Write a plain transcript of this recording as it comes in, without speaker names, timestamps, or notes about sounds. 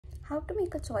How to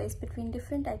make a choice between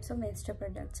different types of menstrual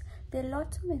products. There are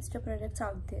lots of menstrual products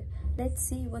out there. Let's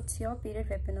see what's your period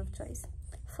weapon of choice.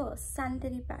 First,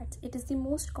 sanitary pads. It is the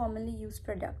most commonly used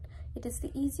product. It is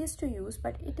the easiest to use,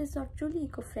 but it is not truly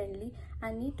eco-friendly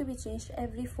and need to be changed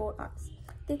every 4 hours.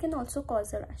 They can also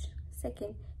cause a rash.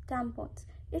 Second, tampons.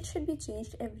 It should be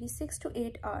changed every 6 to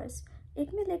 8 hours. It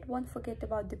may let one forget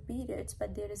about the periods,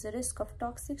 but there is a risk of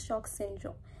toxic shock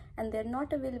syndrome, and they are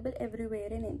not available everywhere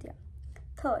in India.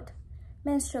 Third,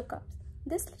 menstrual cups.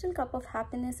 This little cup of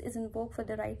happiness is in vogue for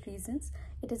the right reasons.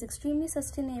 It is extremely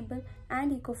sustainable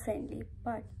and eco-friendly,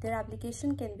 but their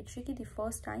application can be tricky the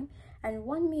first time, and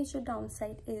one major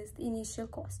downside is the initial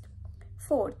cost.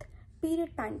 Fourth,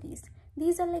 period panties.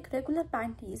 These are like regular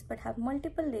panties but have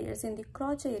multiple layers in the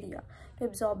crotch area to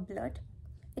absorb blood.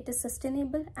 It is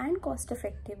sustainable and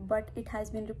cost-effective, but it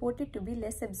has been reported to be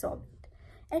less absorbent.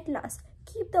 At last,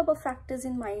 keep the above factors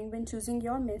in mind when choosing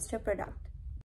your menstrual product.